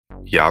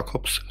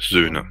Jakobs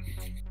Söhne.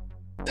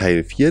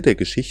 Teil 4 der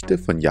Geschichte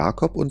von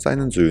Jakob und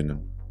seinen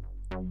Söhnen.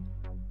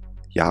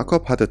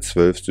 Jakob hatte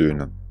 12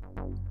 Söhne.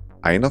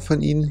 Einer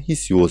von ihnen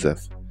hieß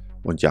Josef,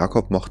 und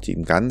Jakob mochte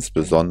ihn ganz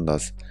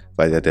besonders,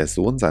 weil er der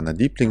Sohn seiner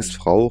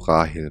Lieblingsfrau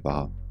Rahel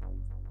war.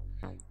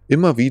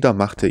 Immer wieder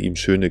machte er ihm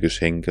schöne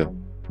Geschenke,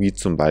 wie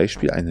zum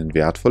Beispiel einen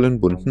wertvollen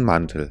bunten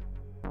Mantel.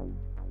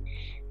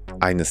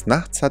 Eines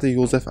Nachts hatte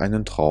Josef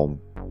einen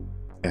Traum.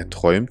 Er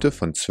träumte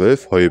von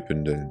 12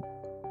 Heubündeln.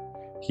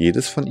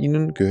 Jedes von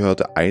ihnen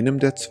gehörte einem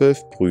der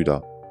 12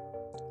 Brüder.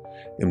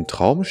 Im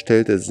Traum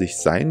stellte sich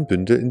sein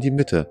Bündel in die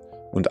Mitte,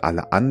 und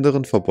alle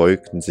anderen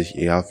verbeugten sich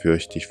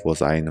ehrfürchtig vor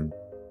seinem.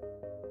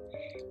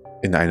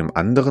 In einem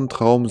anderen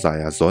Traum sah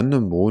er Sonne,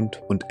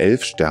 Mond und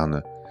 11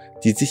 Sterne,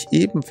 die sich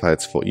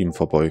ebenfalls vor ihm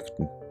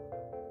verbeugten.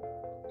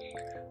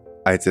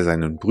 Als er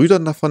seinen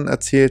Brüdern davon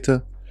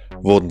erzählte,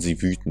 wurden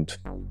sie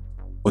wütend.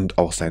 Und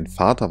auch sein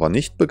Vater war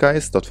nicht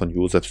begeistert von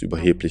Josefs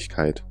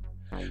Überheblichkeit,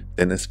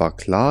 denn es war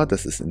klar,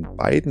 dass es in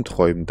beiden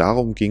Träumen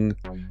darum ging,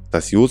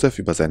 dass Josef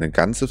über seine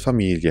ganze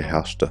Familie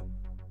herrschte.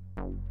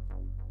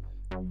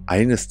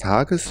 Eines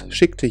Tages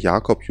schickte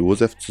Jakob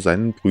Josef zu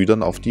seinen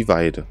Brüdern auf die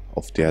Weide,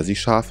 auf der sie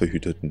Schafe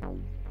hüteten.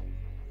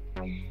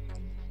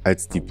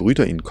 Als die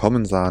Brüder ihn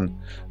kommen sahen,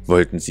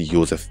 wollten sie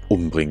Josef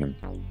umbringen.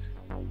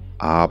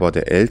 Aber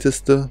der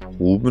Älteste,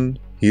 Ruben,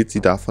 hielt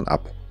sie davon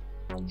ab.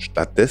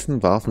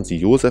 Stattdessen warfen sie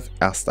Josef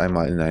erst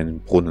einmal in einen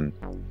Brunnen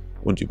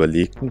und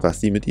überlegten, was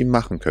sie mit ihm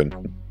machen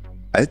könnten.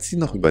 Als sie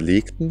noch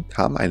überlegten,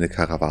 kam eine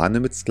Karawane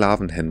mit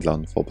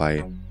Sklavenhändlern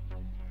vorbei.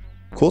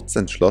 Kurz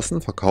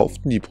entschlossen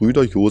verkauften die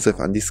Brüder Josef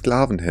an die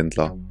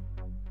Sklavenhändler.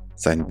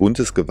 Sein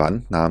buntes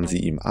Gewand nahmen sie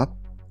ihm ab,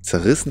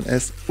 zerrissen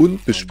es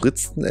und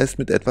bespritzten es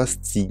mit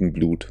etwas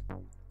Ziegenblut.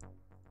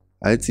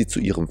 Als sie zu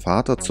ihrem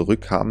Vater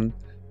zurückkamen,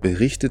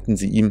 berichteten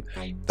sie ihm,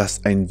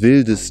 dass ein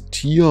wildes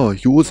Tier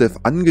Josef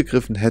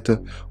angegriffen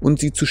hätte und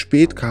sie zu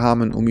spät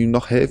kamen, um ihm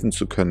noch helfen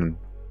zu können.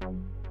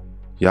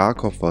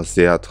 Jakob war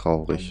sehr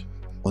traurig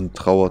und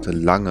trauerte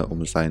lange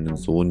um seinen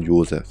Sohn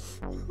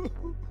Josef.